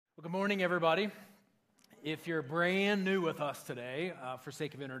Well, good morning, everybody. If you're brand new with us today, for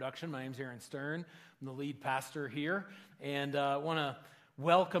sake of introduction, my name's Aaron Stern. I'm the lead pastor here, and I want to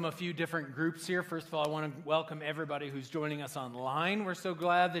welcome a few different groups here. First of all, I want to welcome everybody who's joining us online. We're so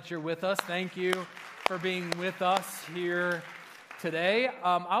glad that you're with us. Thank you for being with us here today.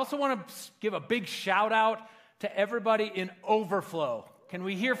 I also want to give a big shout out to everybody in Overflow. Can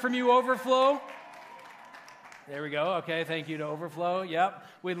we hear from you, Overflow? There we go. Okay, thank you to Overflow. Yep,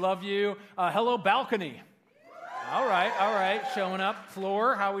 we love you. Hello, Balcony. All right. Showing up.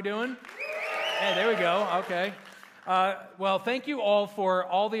 Floor, how we doing? Hey, there we go. Okay. Well, thank you all for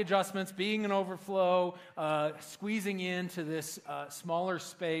all the adjustments, being in Overflow, squeezing into this smaller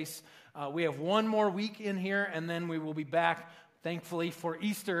space. We have one more week in here, and then we will be back, thankfully, for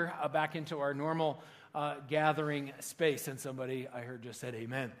Easter, back into our normal gathering space. And somebody, I heard, just said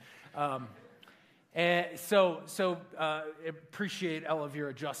amen. And so appreciate all of your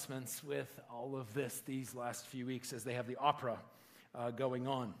adjustments with all of this these last few weeks as they have the opera going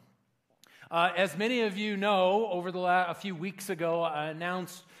on. As many of you know, over a few weeks ago, I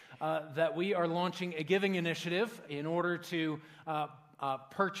announced that we are launching a giving initiative in order to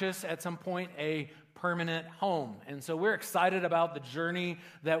purchase at some point a permanent home. And so we're excited about the journey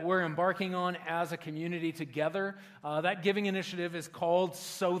that we're embarking on as a community together. That giving initiative is called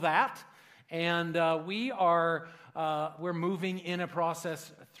So That. And we're moving in a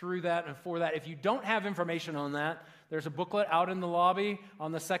process through that and for that. If you don't have information on that, there's a booklet out in the lobby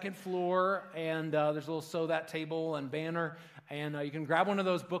on the second floor, and there's a little So That table and banner. And you can grab one of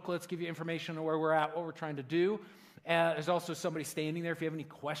those booklets, give you information on where we're at, what we're trying to do. There's also somebody standing there. If you have any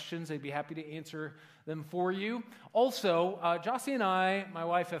questions, they'd be happy to answer them for you. Also, Jossie and I, my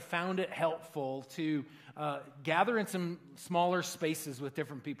wife, have found it helpful to gather in some smaller spaces with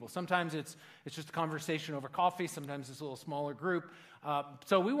different people. Sometimes it's just a conversation over coffee. Sometimes it's a little smaller group.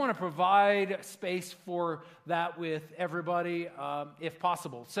 So we want to provide space for that with everybody, if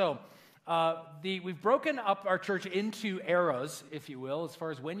possible. So we've broken up our church into eras, if you will, as far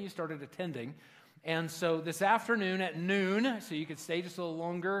as when you started attending. And so this afternoon at noon, so you could stay just a little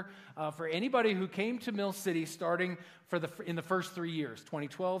longer, for anybody who came to Mill City starting in the first 3 years,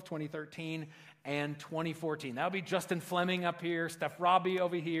 2012, 2013, and 2014. That'll be Justin Fleming up here, Steph Robbie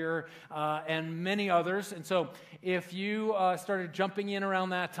over here, and many others. And so if you started jumping in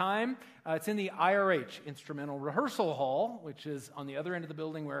around that time, it's in the IRH, Instrumental Rehearsal Hall, which is on the other end of the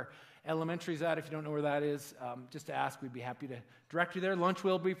building where elementary's at. If you don't know where that is, just to ask, we'd be happy to direct you there. Lunch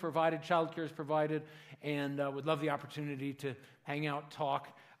will be provided, childcare is provided, and would love the opportunity to hang out,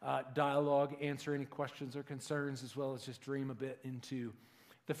 talk, dialogue, answer any questions or concerns, as well as just dream a bit into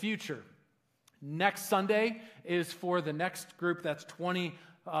the future. Next Sunday is for the next group, that's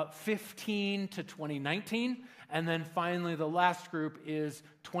 2015 to 2019. And then finally, the last group is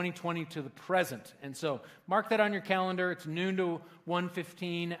 2020 to the present. And so mark that on your calendar. It's noon to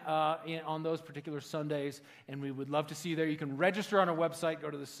 1:15 on those particular Sundays. And we would love to see you there. You can register on our website. Go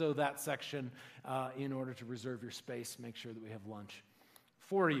to the So That section in order to reserve your space. Make sure that we have lunch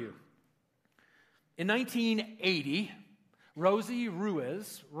for you. In 1980, Rosie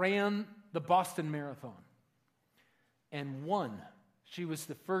Ruiz ran the Boston Marathon and won. She was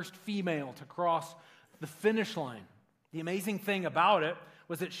the first female to cross the finish line. The amazing thing about it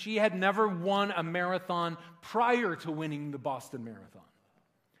was that she had never won a marathon prior to winning the Boston Marathon.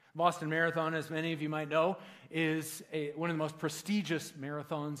 Boston Marathon, as many of you might know, is one of the most prestigious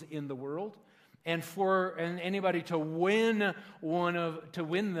marathons in the world. And anybody to win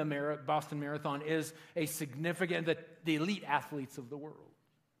the Boston Marathon is a significant, the elite athletes of the world.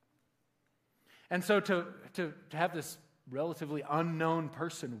 And so to have this relatively unknown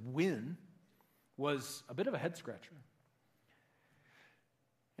person win was a bit of a head-scratcher.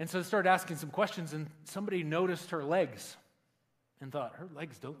 And so I started asking some questions, and somebody noticed her legs and thought, her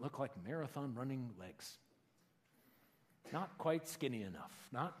legs don't look like marathon running legs. Not quite skinny enough,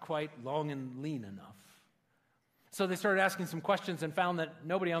 not quite long and lean enough. So they started asking some questions and found that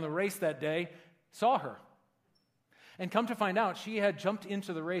nobody on the race that day saw her. And come to find out, she had jumped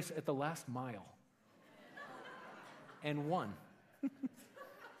into the race at the last mile and won.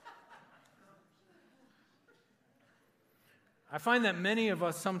 I find that many of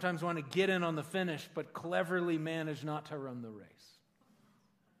us sometimes want to get in on the finish, but cleverly manage not to run the race.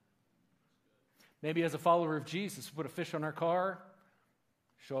 Maybe as a follower of Jesus, put a fish on our car,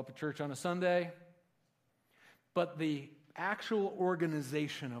 show up at church on a Sunday, but the actual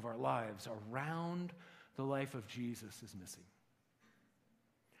organization of our lives around the life of Jesus is missing.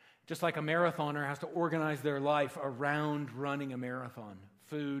 Just like a marathoner has to organize their life around running a marathon,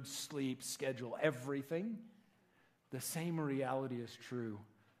 food, sleep, schedule, everything, the same reality is true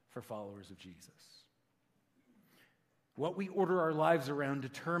for followers of Jesus. What we order our lives around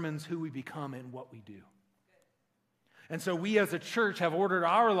determines who we become and what we do. And so we as a church have ordered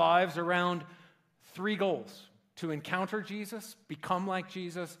our lives around 3 goals: to encounter Jesus, become like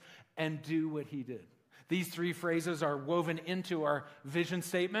Jesus, and do what he did. These 3 phrases are woven into our vision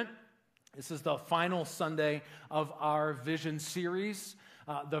statement. This is the final Sunday of our vision series.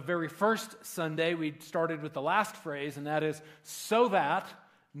 The very first Sunday, we started with the last phrase, and that is, so that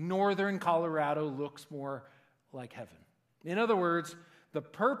northern Colorado looks more like heaven. In other words, the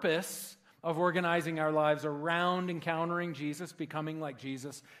purpose of organizing our lives around encountering Jesus, becoming like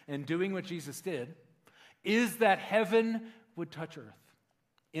Jesus, and doing what Jesus did, is that heaven would touch earth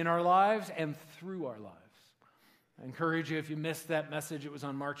in our lives and through our lives. I encourage you, if you missed that message, it was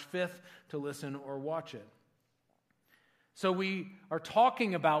on March 5th, to listen or watch it. So we are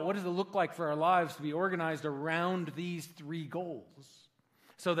talking about what does it look like for our lives to be organized around these 3 goals,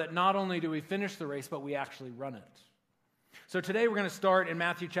 so that not only do we finish the race, but we actually run it. So today we're going to start in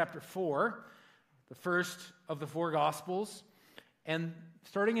Matthew chapter 4, the first of the 4 Gospels. And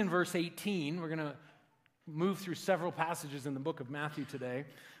starting in verse 18, we're going to move through several passages in the book of Matthew today.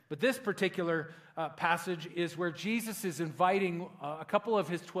 But this particular passage is where Jesus is inviting a couple of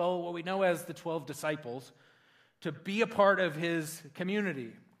his 12, what we know as the 12 disciples, to be a part of his community.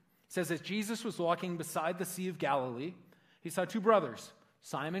 It says that Jesus was walking beside the Sea of Galilee. He saw 2 brothers,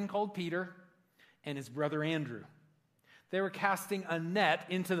 Simon called Peter and his brother Andrew. They were casting a net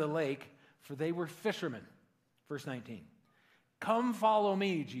into the lake, for they were fishermen. Verse 19. Come follow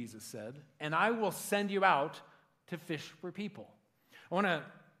me, Jesus said, and I will send you out to fish for people. I want to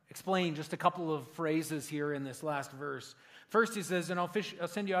explain just a couple of phrases here in this last verse. First, he says, and I'll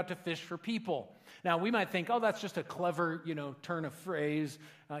send you out to fish for people. Now, we might think, oh, that's just a clever, turn of phrase.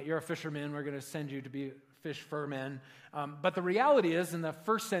 You're a fisherman. We're going to send you to be fish for men. But the reality is, in the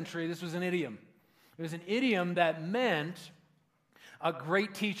first century, this was an idiom. It was an idiom that meant a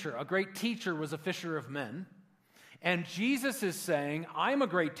great teacher. A great teacher was a fisher of men. And Jesus is saying, I'm a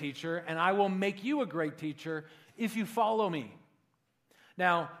great teacher, and I will make you a great teacher if you follow me.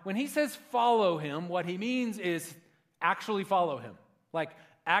 Now, when he says follow him, what he means is actually follow him. Like,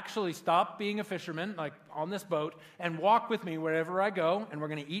 actually stop being a fisherman, like on this boat, and walk with me wherever I go, and we're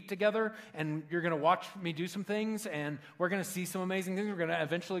going to eat together, and you're going to watch me do some things, and we're going to see some amazing things. We're going to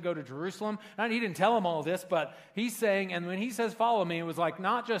eventually go to Jerusalem. And he didn't tell him all this, but he's saying, and when he says follow me, it was like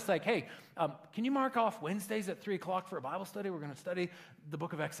not just like, hey, can you mark off Wednesdays at 3 o'clock for a Bible study? We're going to study the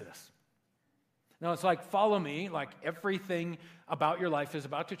book of Exodus. No, it's like follow me, like everything about your life is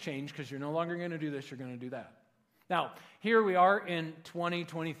about to change because you're no longer going to do this, you're going to do that. Now, here we are in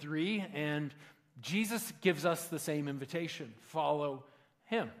 2023, and Jesus gives us the same invitation. Follow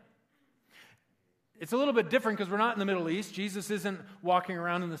him. It's a little bit different because we're not in the Middle East. Jesus isn't walking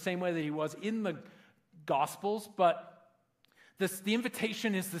around in the same way that he was in the Gospels, but the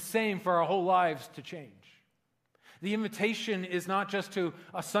invitation is the same for our whole lives to change. The invitation is not just to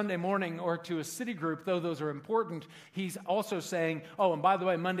a Sunday morning or to a city group, though those are important. He's also saying, oh, and by the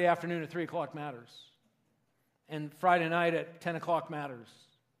way, Monday afternoon at 3 o'clock matters. And Friday night at 10 o'clock matters.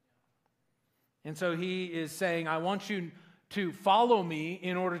 And so he is saying, I want you to follow me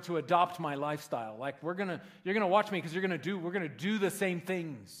in order to adopt my lifestyle. Like you're going to watch me because we're going to do the same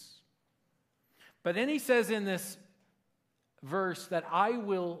things. But then he says in this verse that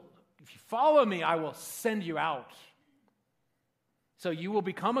if you follow me, I will send you out. So you will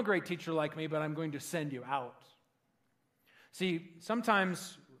become a great teacher like me, but I'm going to send you out. See,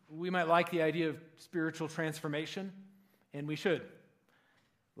 sometimes we might like the idea of spiritual transformation, and we should.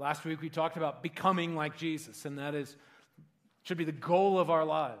 Last week we talked about becoming like Jesus, and that should be the goal of our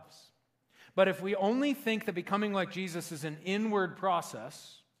lives. But if we only think that becoming like Jesus is an inward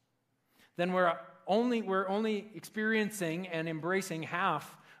process, then we're only experiencing and embracing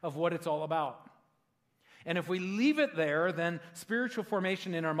half of what it's all about. And if we leave it there, then spiritual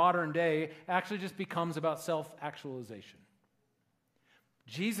formation in our modern day actually just becomes about self-actualization.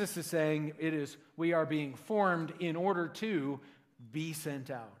 Jesus is saying we are being formed in order to be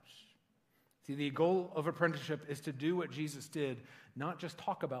sent out. See, the goal of apprenticeship is to do what Jesus did, not just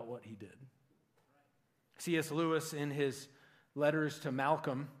talk about what he did. C.S. Lewis, in his letters to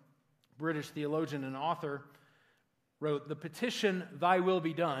Malcolm, British theologian and author, wrote, "The petition, thy will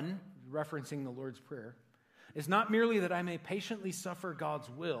be done," referencing the Lord's Prayer, "is not merely that I may patiently suffer God's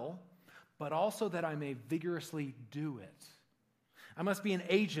will, but also that I may vigorously do it. I must be an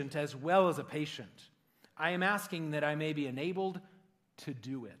agent as well as a patient. I am asking that I may be enabled to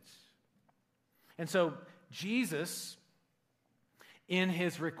do it." And so Jesus, in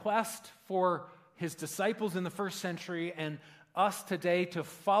his request for his disciples in the first century and us today to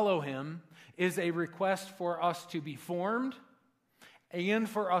follow him is a request for us to be formed and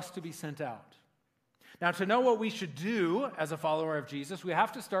for us to be sent out. Now, to know what we should do as a follower of Jesus, we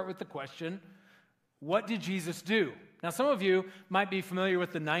have to start with the question, what did Jesus do? Now, some of you might be familiar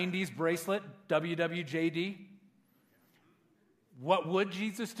with the 90s bracelet, WWJD. What would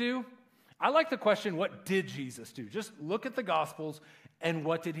Jesus do? I like the question, what did Jesus do? Just look at the Gospels and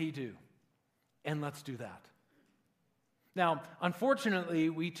what did he do? And let's do that. Now, unfortunately,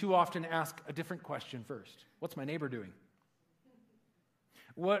 we too often ask a different question first. What's my neighbor doing?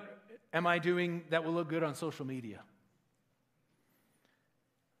 What am I doing that will look good on social media?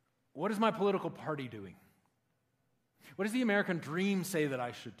 What is my political party doing? What does the American dream say that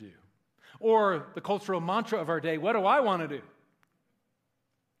I should do? Or the cultural mantra of our day, what do I want to do?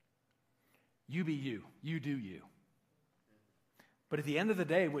 You be you. You do you. But at the end of the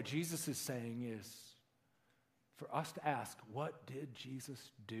day, what Jesus is saying is for us to ask, what did Jesus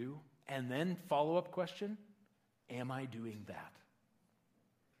do? And then follow-up question, am I doing that?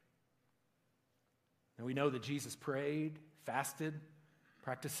 And we know that Jesus prayed, fasted,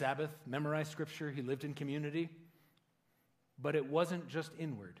 practiced Sabbath, memorized Scripture. He lived in community. But it wasn't just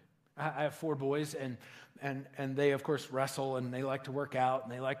inward. I have 4 boys, and they, of course, wrestle, and they like to work out,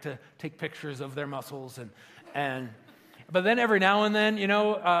 and they like to take pictures of their muscles. But then every now and then,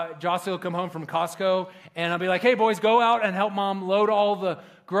 Jocelyn will come home from Costco, and I'll be like, hey, boys, go out and help Mom load all the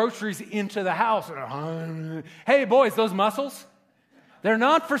groceries into the house. Hey, boys, those muscles, they're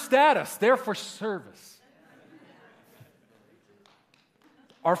not for status. They're for service.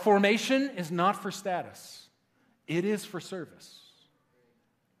 Our formation is not for status. It is for service.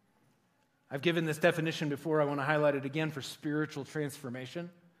 I've given this definition before. I want to highlight it again for spiritual transformation.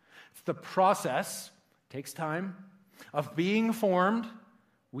 It's the process, takes time, of being formed.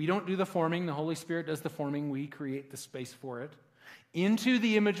 We don't do the forming. The Holy Spirit does the forming. We create the space for it. Into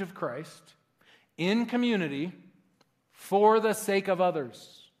the image of Christ, in community, for the sake of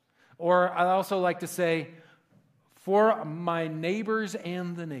others. Or I also like to say, for my neighbors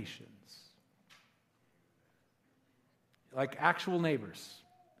and the nations. Like actual neighbors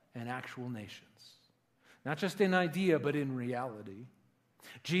and actual nations. Not just in idea, but in reality.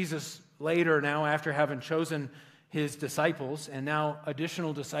 Jesus later, now after having chosen his disciples, and now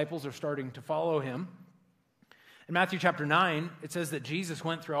additional disciples are starting to follow him. In Matthew chapter 9, it says that Jesus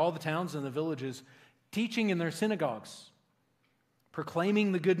went through all the towns and the villages, teaching in their synagogues,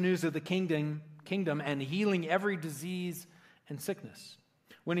 proclaiming the good news of the kingdom and healing every disease and sickness.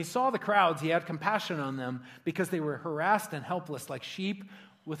 When he saw the crowds, he had compassion on them because they were harassed and helpless like sheep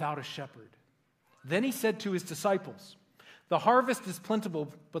without a shepherd. Then he said to his disciples, the harvest is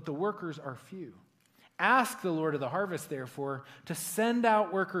plentiful, but the workers are few. Ask the Lord of the harvest, therefore, to send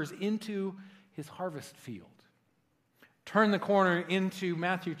out workers into his harvest field. Turn the corner into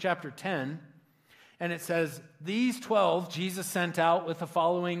Matthew chapter 10, and it says, these 12 Jesus sent out with the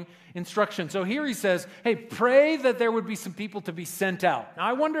following instruction. So here he says, hey, pray that there would be some people to be sent out. Now,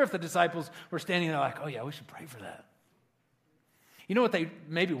 I wonder if the disciples were standing there like, oh yeah, we should pray for that. You know what they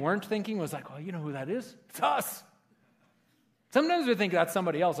maybe weren't thinking was like, oh, you know who that is? It's us. Sometimes we think that's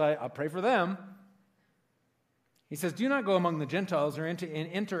somebody else. I'll pray for them. He says, do not go among the Gentiles or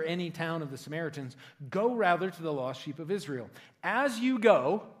enter any town of the Samaritans. Go rather to the lost sheep of Israel. As you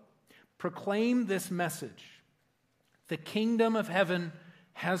go, proclaim this message. The kingdom of heaven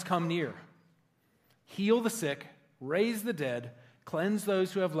has come near. Heal the sick, raise the dead, cleanse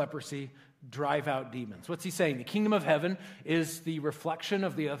those who have leprosy, drive out demons. What's he saying? The kingdom of heaven is the reflection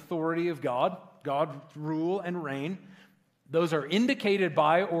of the authority of God, God's rule and reign. Those are indicated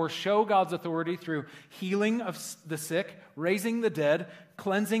by or show God's authority through healing of the sick, raising the dead,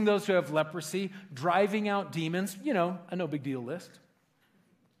 cleansing those who have leprosy, driving out demons. You know, a no big deal list.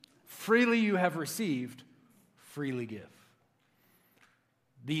 Freely you have received, freely give.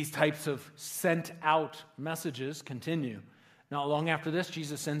 These types of sent out messages continue. Not long after this,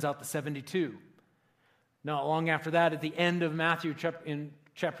 Jesus sends out the 72. Not long after that, at the end of Matthew in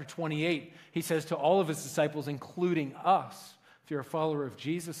chapter 28, he says to all of his disciples, including us, if you're a follower of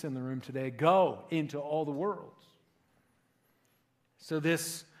Jesus in the room today, go into all the world. So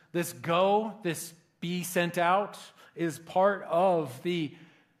this go, this be sent out, is part of the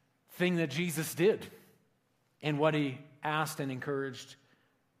thing that Jesus did and what he asked and encouraged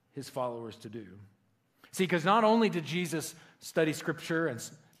his followers to do. See, because not only did Jesus study Scripture and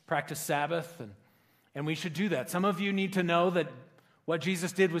practice Sabbath, and we should do that. Some of you need to know that what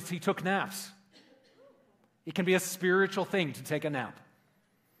Jesus did was he took naps. It can be a spiritual thing to take a nap.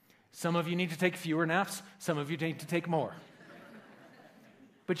 Some of you need to take fewer naps. Some of you need to take more.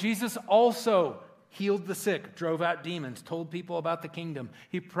 But Jesus also healed the sick, drove out demons, told people about the kingdom.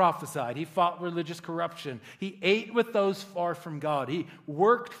 He prophesied. He fought religious corruption. He ate with those far from God. He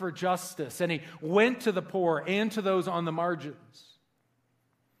worked for justice, and he went to the poor and to those on the margins.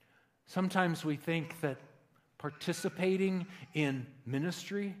 Sometimes we think that participating in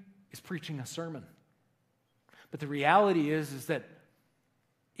ministry is preaching a sermon. But the reality is that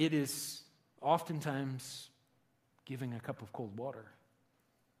it is oftentimes giving a cup of cold water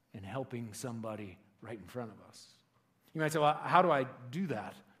and helping somebody right in front of us. You might say, well, how do I do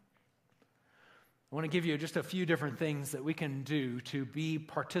that? I want to give you just a few different things that we can do to be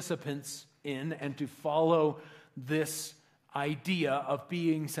participants in and to follow this idea of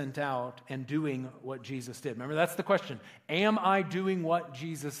being sent out and doing what Jesus did. Remember, that's the question. Am I doing what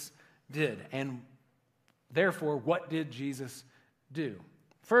Jesus did? And therefore, what did Jesus do?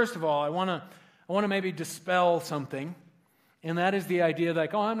 First of all, I want to maybe dispel something, and that is the idea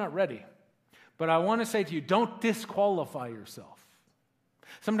that, I'm not ready. But I want to say to you, don't disqualify yourself.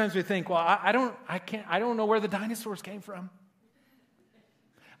 Sometimes we think, I don't know where the dinosaurs came from.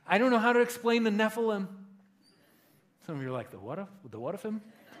 I don't know how to explain the Nephilim. Some of you are like, the what if him?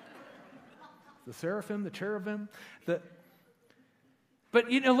 The seraphim, the cherubim. But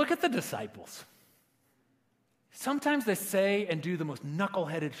look at the disciples. Sometimes they say and do the most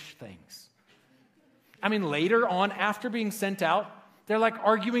knuckleheaded things. I mean, later on, after being sent out, they're like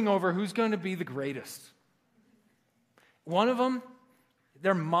arguing over who's going to be the greatest. One of them,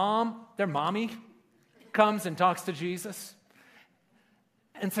 their mommy, comes and talks to Jesus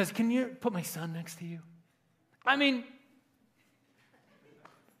and says, "Can you put my son next to you?" I mean,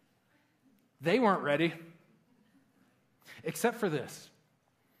 they weren't ready. Except for this.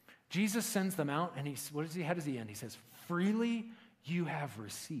 Jesus sends them out, and how does he end? He says, "Freely you have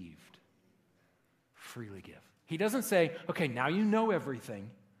received, freely give." He doesn't say, "Okay, now you know everything.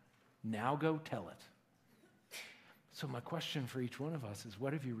 Now go tell it." So my question for each one of us is,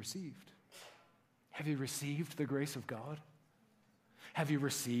 what have you received? Have you received the grace of God? Have you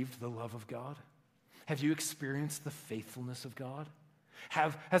received the love of God? Have you experienced the faithfulness of God?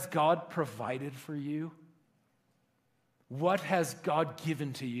 Has God provided for you? What has God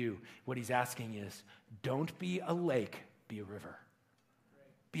given to you? What he's asking is, don't be a lake, be a river.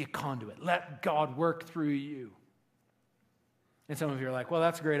 Be a conduit. Let God work through you. And some of you are like, well,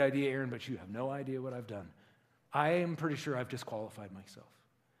 that's a great idea, Aaron, but you have no idea what I've done. I am pretty sure I've disqualified myself.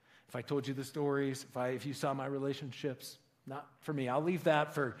 If I told you the stories, if you saw my relationships, not for me. I'll leave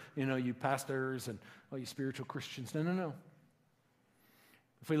that for, you pastors and all you spiritual Christians. No.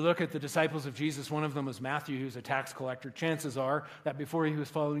 If we look at the disciples of Jesus, one of them was Matthew, who's a tax collector. Chances are that before he was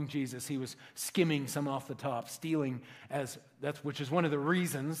following Jesus, he was skimming some off the top, stealing, which is one of the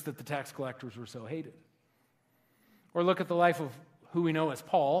reasons that the tax collectors were so hated. Or look at the life of who we know as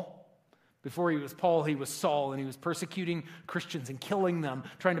Paul. Before he was Paul, he was Saul, and he was persecuting Christians and killing them,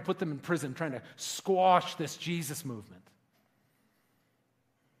 trying to put them in prison, trying to squash this Jesus movement.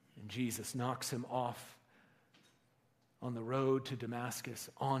 And Jesus knocks him off on the road to Damascus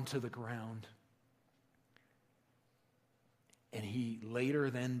onto the ground. And he later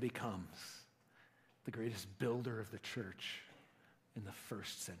then becomes the greatest builder of the church in the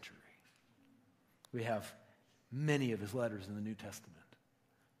first century. We have many of his letters in the New Testament.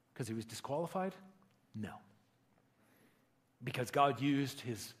 Because he was disqualified? No. Because God used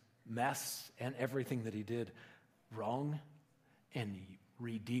his mess and everything that he did wrong, and he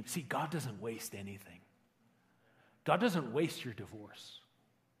redeemed. See, God doesn't waste anything. God doesn't waste your divorce.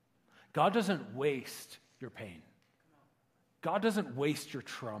 God doesn't waste your pain. God doesn't waste your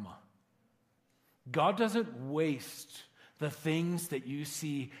trauma. God doesn't waste the things that you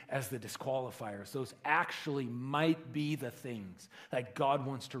see as the disqualifiers. Those actually might be the things that God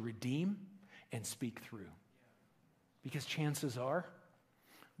wants to redeem and speak through. Because chances are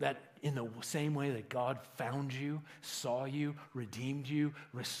that in the same way that God found you, saw you, redeemed you,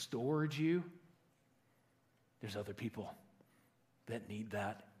 restored you, there's other people that need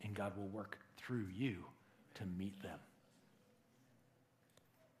that, and God will work through you to meet them.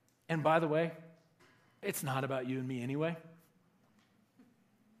 And by the way, it's not about you and me anyway.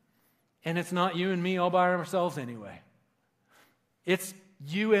 And it's not you and me all by ourselves anyway. It's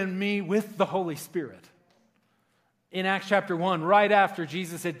you and me with the Holy Spirit. In Acts chapter 1, right after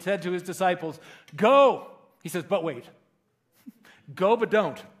Jesus had said to his disciples, "Go," he says, "but wait. Go, but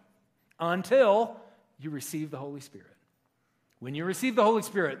don't, until you receive the Holy Spirit. When you receive the Holy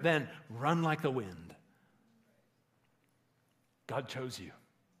Spirit, then run like the wind." God chose you.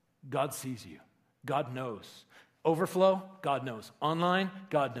 God sees you. God knows. Overflow, God knows. Online,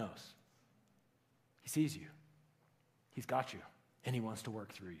 God knows. He sees you. He's got you. And he wants to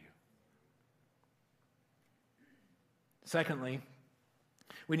work through you. Secondly,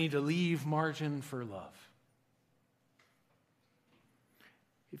 we need to leave margin for love.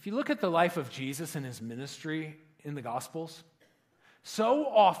 If you look at the life of Jesus and his ministry in the Gospels, so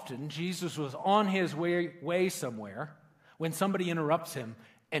often Jesus was on his way somewhere when somebody interrupts him,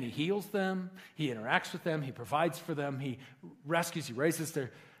 and he heals them, he interacts with them, he provides for them, he rescues, he raises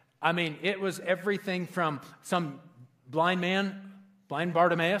their... I mean, it was everything from some blind man, blind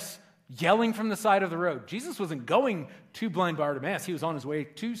Bartimaeus, yelling from the side of the road. Jesus wasn't going to blind Bartimaeus. He was on his way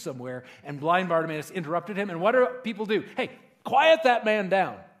to somewhere, and blind Bartimaeus interrupted him. And what do people do? Hey, quiet that man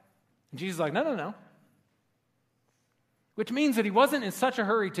down. And Jesus is like, no. Which means that he wasn't in such a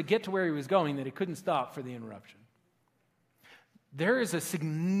hurry to get to where he was going that he couldn't stop for the interruption. There is a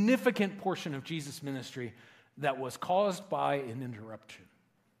significant portion of Jesus' ministry that was caused by an interruption.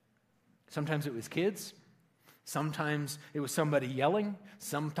 Sometimes it was kids. Sometimes it was somebody yelling.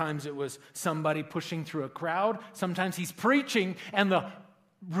 Sometimes it was somebody pushing through a crowd. Sometimes he's preaching and the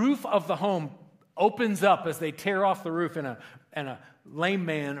roof of the home opens up as they tear off the roof and a lame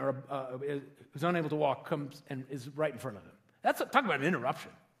man or who's unable to walk comes and is right in front of him. Talk about an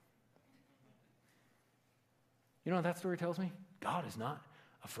interruption. You know what that story tells me? God is not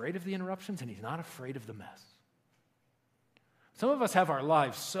afraid of the interruptions and he's not afraid of the mess. Some of us have our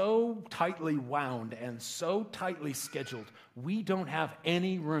lives so tightly wound and so tightly scheduled, we don't have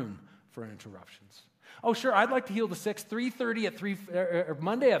any room for interruptions. Oh, sure, I'd like to heal the sick. 3:30 at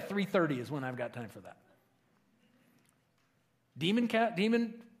Monday at 3:30 is when I've got time for that.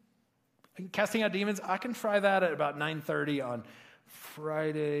 Casting out demons, I can try that at about 9:30 on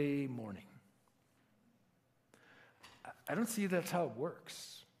Friday morning. I don't see that's how it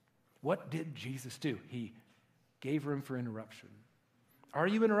works. What did Jesus do? He gave room for interruption. Are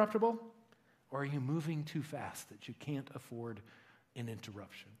you interruptible? Or are you moving too fast that you can't afford an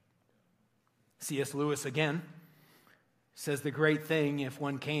interruption? C.S. Lewis, again, says the great thing, if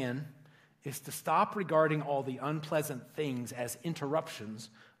one can, is to stop regarding all the unpleasant things as interruptions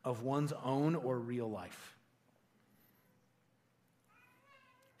of one's own or real life.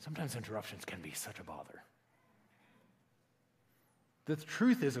 Sometimes interruptions can be such a bother. The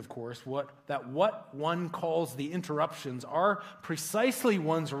truth is, of course, that what one calls the interruptions are precisely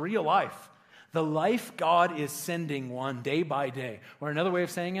one's real life. The life God is sending one day by day. Or another way of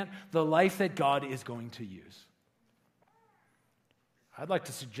saying it, the life that God is going to use. I'd like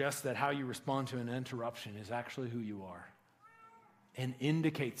to suggest that how you respond to an interruption is actually who you are and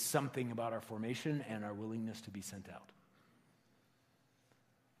indicates something about our formation and our willingness to be sent out.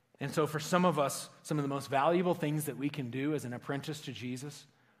 And so for some of us, some of the most valuable things that we can do as an apprentice to Jesus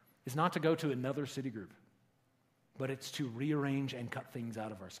is not to go to another city group, but it's to rearrange and cut things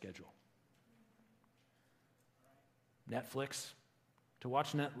out of our schedule. Netflix, to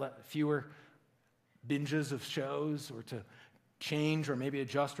watch fewer binges of shows, or to change or maybe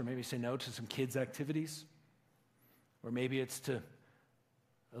adjust or maybe say no to some kids' activities, or maybe it's to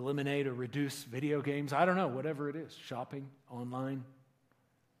eliminate or reduce video games. I don't know, whatever it is, shopping, online.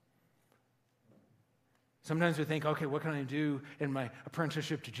 Sometimes we think, okay, what can I do in my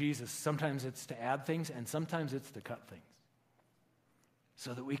apprenticeship to Jesus? Sometimes it's to add things, and sometimes it's to cut things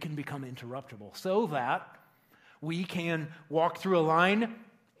so that we can become interruptible, so that we can walk through a line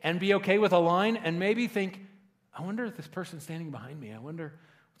and be okay with a line and maybe think, I wonder if this person's standing behind me. I wonder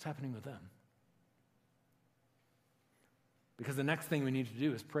what's happening with them. Because the next thing we need to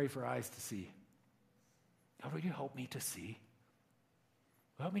do is pray for eyes to see. God, would you help me to see?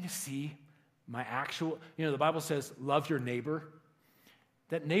 Help me to see my actual, the Bible says, love your neighbor.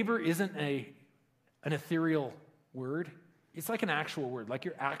 That neighbor isn't an ethereal word. It's like an actual word, like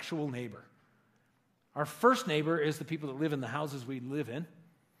your actual neighbor. Our first neighbor is the people that live in the houses we live in.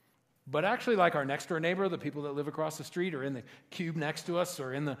 But actually, like our next door neighbor, the people that live across the street or in the cube next to us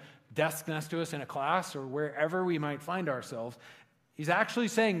or in the desk next to us in a class or wherever we might find ourselves, he's actually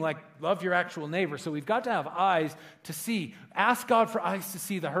saying, love your actual neighbor. So we've got to have eyes to see. Ask God for eyes to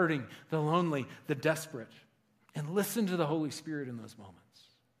see the hurting, the lonely, the desperate, and listen to the Holy Spirit in those moments.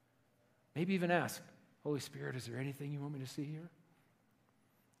 Maybe even ask, Holy Spirit, is there anything you want me to see here?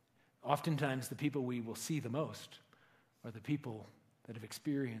 Oftentimes, the people we will see the most are the people that have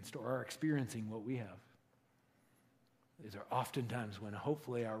experienced or are experiencing what we have. These are oftentimes when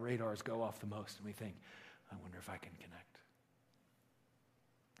hopefully our radars go off the most and we think, I wonder if I can connect.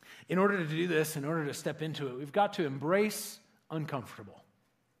 In order to do this, in order to step into it, we've got to embrace uncomfortable.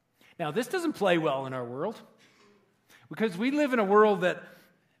 Now, this doesn't play well in our world because we live in a world that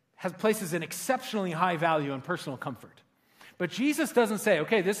places an exceptionally high value on personal comfort. But Jesus doesn't say,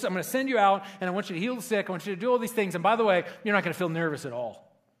 okay, I'm going to send you out and I want you to heal the sick. I want you to do all these things. And by the way, you're not going to feel nervous at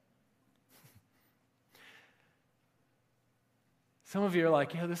all. Some of you are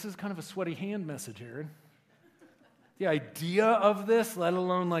like, yeah, this is kind of a sweaty hand message, Aaron. The idea of this, let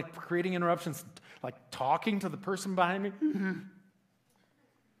alone like creating interruptions, like talking to the person behind me.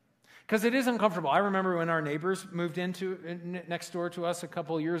 Because it is uncomfortable. I remember when our neighbors moved next door to us a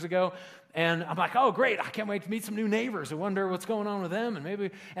couple of years ago, and I'm like, oh, great, I can't wait to meet some new neighbors. I wonder what's going on with them,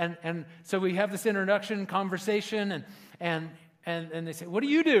 and so we have this introduction conversation, and they say, what do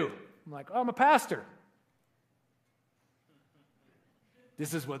you do? I'm like, oh, I'm a pastor.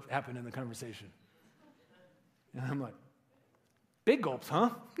 This is what happened in the conversation. And I'm like, big gulps,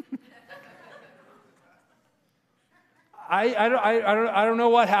 huh? I don't know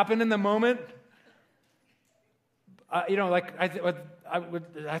what happened in the moment. I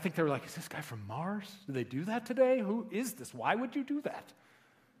think they were like, is this guy from Mars? Do they do that today? Who is this? Why would you do that?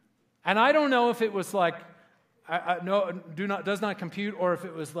 And I don't know if it was like, does not compute, or if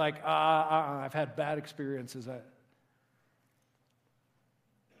it was like, I've had bad experiences.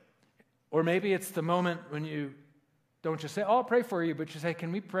 Or maybe it's the moment when you don't just say, oh, I'll pray for you, but you say,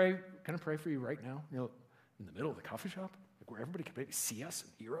 can I pray for you right now? In the middle of the coffee shop, like where everybody can maybe see us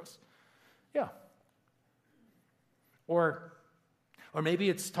and hear us? Yeah. Or maybe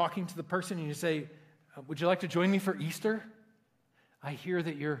it's talking to the person and you say, would you like to join me for Easter? I hear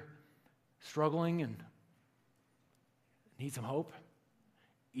that you're struggling and need some hope.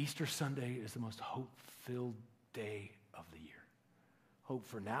 Easter Sunday is the most hope-filled day of the year. Hope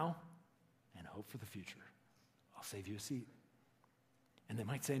for now and hope for the future. I'll save you a seat. And they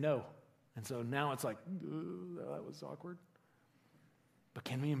might say no. And so now it's like, that was awkward. But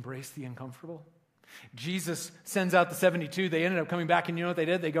can we embrace the uncomfortable? Jesus sends out the 72. They ended up coming back, and you know what they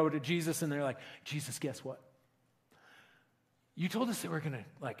did? They go to Jesus, and they're like, Jesus, guess what? You told us that we're going to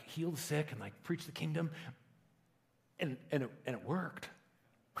like heal the sick and like preach the kingdom, and it worked.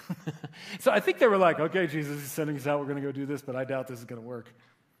 So I think they were like, okay, Jesus is sending us out. We're going to go do this, but I doubt this is going to work.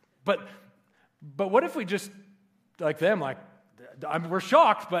 But what if we just, like them, like, we're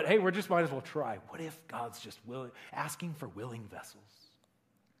shocked, but hey, we just might as well try. What if God's just asking for willing vessels?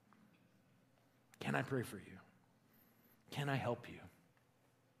 Can I pray for you? Can I help you?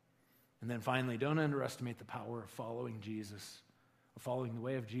 And then finally, don't underestimate the power of following Jesus, of following the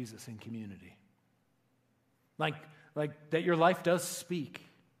way of Jesus in community. Like that your life does speak.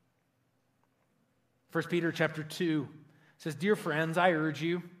 1 Peter chapter 2 says, dear friends, I urge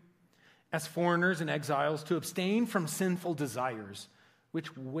you, as foreigners and exiles, to abstain from sinful desires,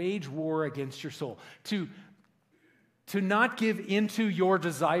 which wage war against your soul. To not give into your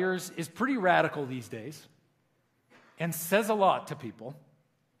desires is pretty radical these days and says a lot to people.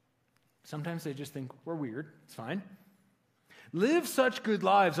 Sometimes they just think we're weird. It's fine. Live such good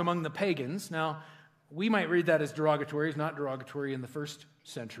lives among the pagans. Now, we might read that as derogatory. It's not derogatory in the first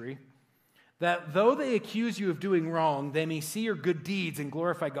century. That though they accuse you of doing wrong, they may see your good deeds and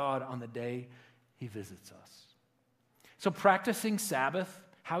glorify God on the day he visits us. So practicing Sabbath,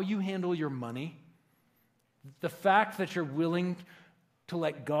 how you handle your money, the fact that you're willing to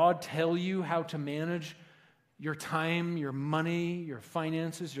let God tell you how to manage your time, your money, your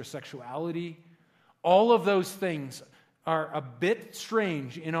finances, your sexuality, all of those things are a bit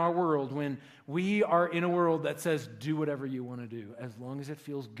strange in our world when we are in a world that says, do whatever you want to do. As long as it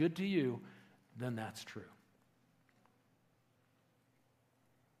feels good to you, then that's true.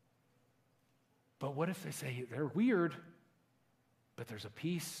 But what if they say they're weird, but there's a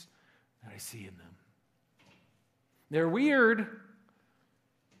peace that I see in them? They're weird,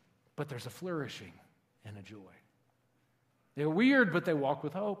 but there's a flourishing and a joy. They're weird, but they walk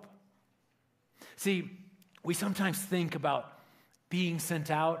with hope. See, we sometimes think about being sent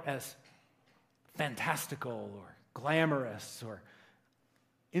out as fantastical or glamorous or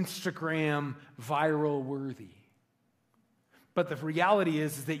Instagram viral worthy. But the reality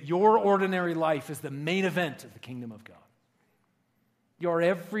is that your ordinary life is the main event of the kingdom of God. Your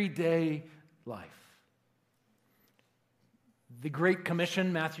everyday life. The Great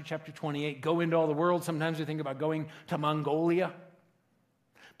Commission, Matthew chapter 28, go into all the world. Sometimes we think about going to Mongolia.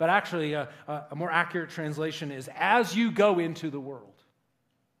 But actually, a more accurate translation is, as you go into the world,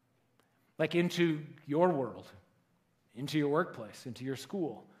 like into your world, into your workplace, into your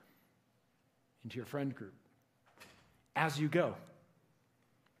school, into your friend group, as you go.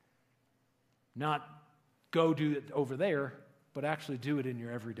 Not go do it over there, but actually do it in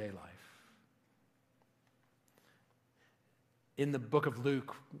your everyday life. In the book of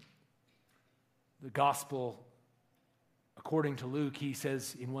Luke, the gospel according to Luke, he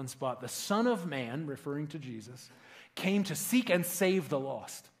says in one spot, the Son of Man, referring to Jesus, came to seek and save the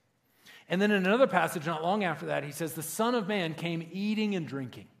lost. And then in another passage not long after that, he says, the Son of Man came eating and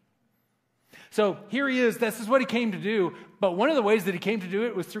drinking. So here he is. This is what he came to do. But one of the ways that he came to do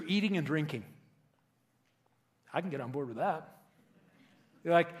it was through eating and drinking. I can get on board with that.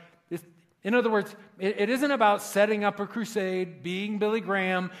 Like, in other words, it isn't about setting up a crusade, being Billy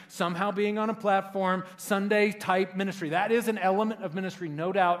Graham, somehow being on a platform, Sunday-type ministry. That is an element of ministry,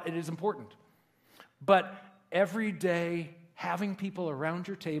 no doubt. It is important. But every day, having people around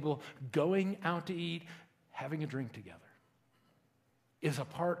your table, going out to eat, having a drink together, is a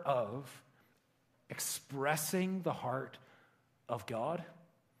part of expressing the heart of God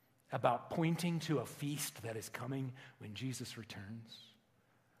about pointing to a feast that is coming when Jesus returns,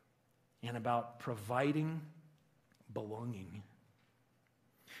 and about providing belonging.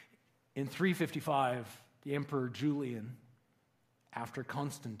 In 355, the Emperor Julian, after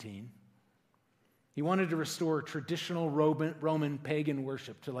Constantine, he wanted to restore traditional Roman pagan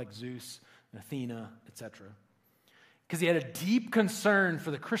worship to like Zeus, Athena, etc. Because he had a deep concern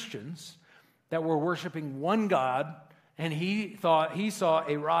for the Christians that were worshiping one God, and he saw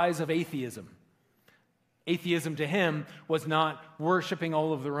a rise of atheism. Atheism to him was not worshiping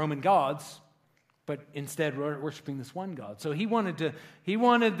all of the Roman gods, but instead worshiping this one God. So he wanted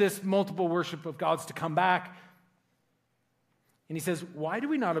this multiple worship of gods to come back. And he says, why do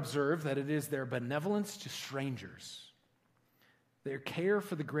we not observe that it is their benevolence to strangers, their care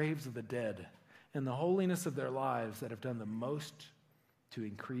for the graves of the dead, and the holiness of their lives that have done the most to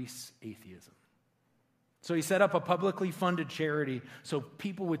increase atheism? So he set up a publicly funded charity so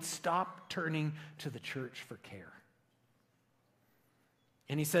people would stop turning to the church for care.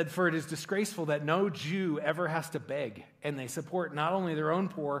 And he said, for it is disgraceful that no Jew ever has to beg, and they support not only their own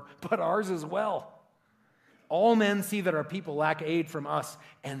poor, but ours as well. All men see that our people lack aid from us,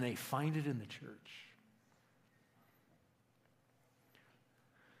 and they find it in the church.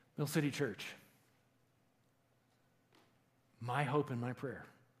 Mill City Church, my hope and my prayer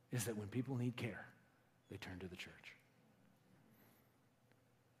is that when people need care, they turn to the church.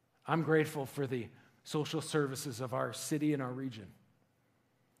 I'm grateful for the social services of our city and our region.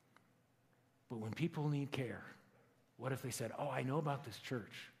 But when people need care, what if they said, oh, I know about this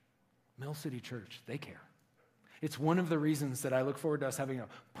church, Mill City Church, they care. It's one of the reasons that I look forward to us having a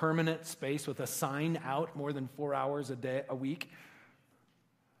permanent space with a sign out more than 4 hours a week,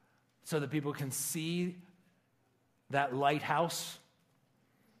 so that people can see that lighthouse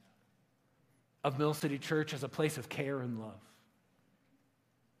of Mill City Church as a place of care and love.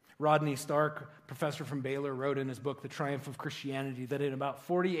 Rodney Stark, professor from Baylor, wrote in his book, The Triumph of Christianity, that in about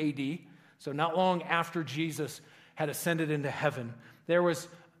 40 AD, so not long after Jesus had ascended into heaven, there was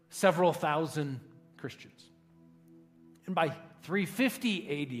several thousand Christians. And by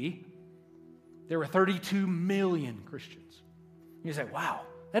 350 AD, there were 32 million Christians. You say, wow,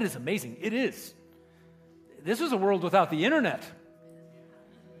 that is amazing. It is. This was a world without the internet.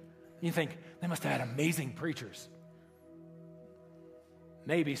 You think, they must have had amazing preachers.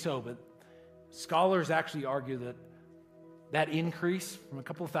 Maybe so, but scholars actually argue that that increase from a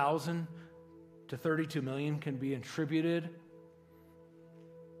couple thousand to 32 million can be attributed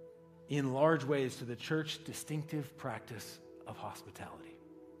in large ways to the church's distinctive practice of hospitality.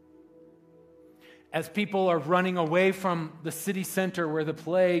 As people are running away from the city center where the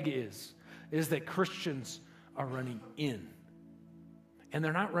plague is that Christians are running in. And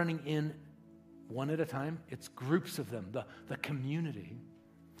they're not running in one at a time. It's groups of them, the community.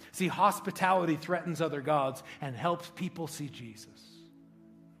 See, hospitality threatens other gods and helps people see Jesus.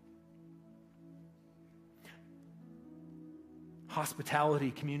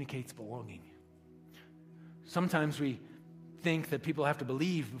 Hospitality communicates belonging. Sometimes we think that people have to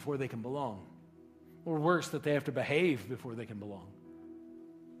believe before they can belong, or worse, that they have to behave before they can belong.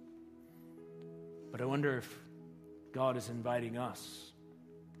 But I wonder if God is inviting us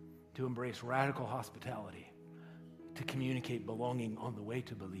to embrace radical hospitality, to communicate belonging on the way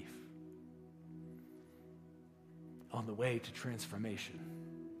to belief, on the way to transformation.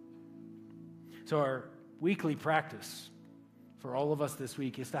 So our weekly practice for all of us this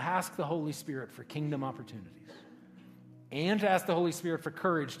week is to ask the Holy Spirit for kingdom opportunities and to ask the Holy Spirit for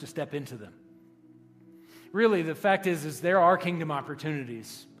courage to step into them. Really, the fact is there are kingdom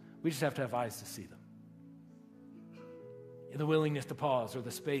opportunities. We just have to have eyes to see them. The willingness to pause, or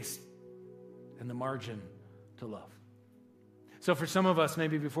the space and the margin to love. So for some of us,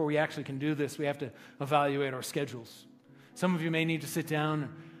 maybe before we actually can do this, we have to evaluate our schedules. Some of you may need to sit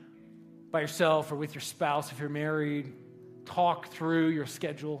down by yourself or with your spouse if you're married, talk through your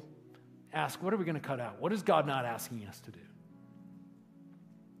schedule, ask, what are we going to cut out? What is God not asking us to do?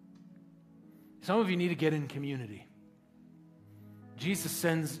 Some of you need to get in community. Jesus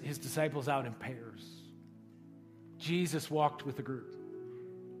sends his disciples out in pairs. Jesus walked with a group.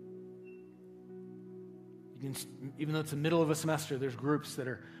 Even though it's the middle of a semester, there's groups that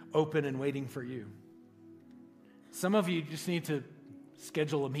are open and waiting for you. Some of you just need to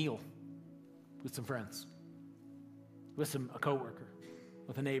schedule a meal with some friends, with a coworker,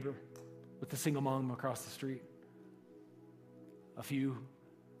 with a neighbor, with the single mom across the street. A few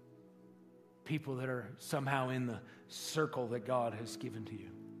people that are somehow in the circle that God has given to you.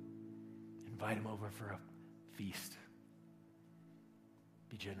 Invite them over for a feast.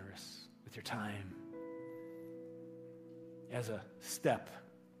 Be generous with your time as a step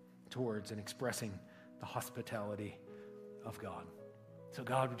towards and expressing the hospitality of God. So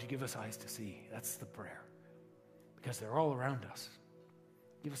God, would you give us eyes to see? That's the prayer. Because they're all around us.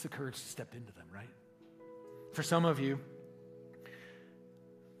 Give us the courage to step into them, right? For some of you,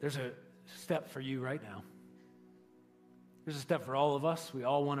 there's a step for you right now. There's a step for all of us. We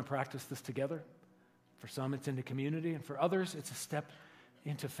all want to practice this together. For some, it's into community. And for others, it's a step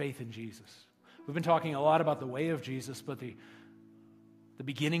into faith in Jesus. We've been talking a lot about the way of Jesus, but the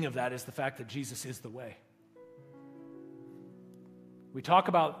beginning of that is the fact that Jesus is the way. We talk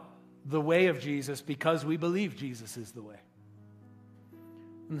about the way of Jesus because we believe Jesus is the way.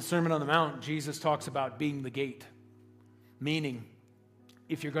 In the Sermon on the Mount, Jesus talks about being the gate, meaning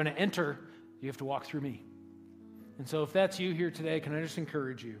if you're going to enter, you have to walk through me. And so if that's you here today, can I just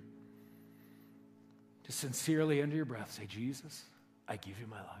encourage you to sincerely, under your breath, say, Jesus, I give you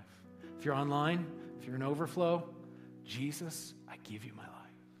my life. If you're online, if you're in overflow, Jesus, I give you my life.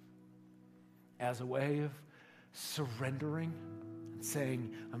 As a way of surrendering and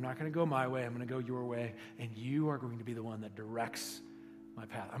saying, I'm not going to go my way, I'm going to go your way, and you are going to be the one that directs my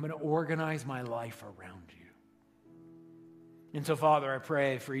path. I'm going to organize my life around you. And so, Father, I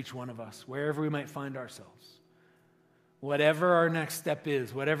pray for each one of us, wherever we might find ourselves, whatever our next step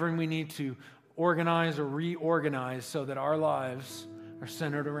is, whatever we need to organize or reorganize so that our lives are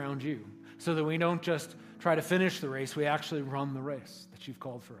centered around you, so that we don't just try to finish the race, we actually run the race that you've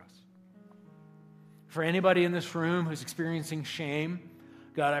called for us. For anybody in this room who's experiencing shame,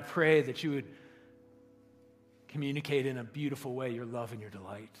 God, I pray that you would communicate in a beautiful way your love and your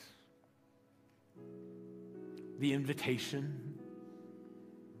delight. The invitation.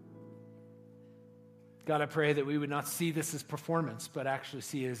 God, I pray that we would not see this as performance, but actually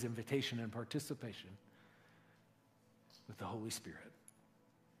see it as invitation and participation with the Holy Spirit.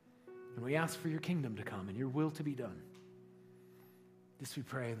 And we ask for your kingdom to come and your will to be done. This we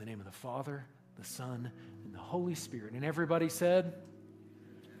pray in the name of the Father, the Son, and the Holy Spirit. And everybody said...